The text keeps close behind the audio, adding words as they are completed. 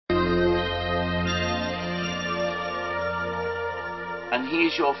And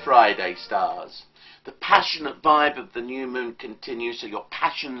here's your Friday stars. The passionate vibe of the new moon continues, so your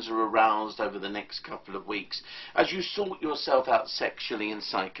passions are aroused over the next couple of weeks as you sort yourself out sexually and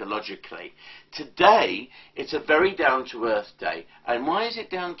psychologically. Today, it's a very down-to-earth day. And why is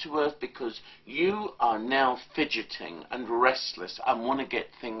it down-to-earth? Because you are now fidgeting and restless and want to get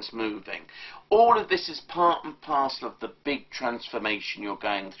things moving. All of this is part and parcel of the big transformation you're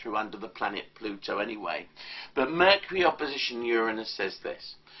going through under the planet Pluto anyway. But Mercury opposition Uranus says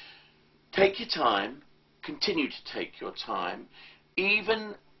this: take your time, continue to take your time,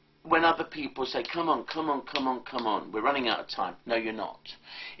 even when other people say, come on, come on, come on, come on, we're running out of time. No, you're not.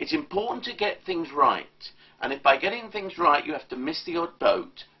 It's important to get things right. And if by getting things right you have to miss the odd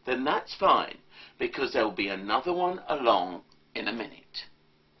boat, then that's fine, because there'll be another one along in a minute.